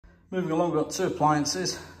Moving along, we've got two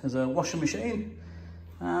appliances. There's a washing machine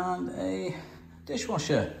and a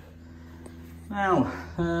dishwasher. Now,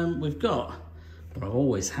 we've got what I've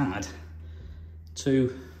always had,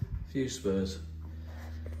 two Fuse Spurs.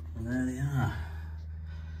 And there they are.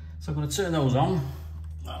 So I'm going to turn those on.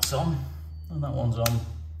 That's on, and that one's on.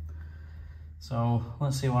 So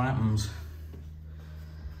let's see what happens.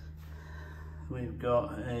 We've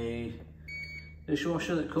got a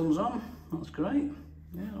dishwasher that comes on. That's great.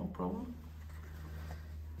 Yeah, no problem.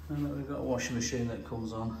 And then we've got a washing machine that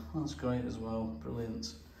comes on. That's great as well.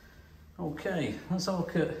 Brilliant. Okay, let's have a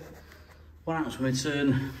look at what happens when we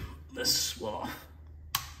turn this one off.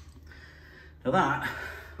 Now that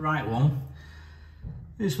right one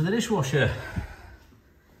is for the dishwasher.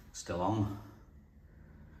 Still on.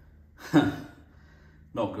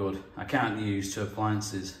 Not good. I can't use two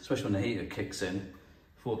appliances, especially when the heater kicks in.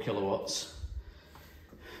 4 kilowatts.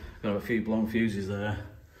 Got a few blown fuses there.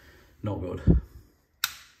 Not good.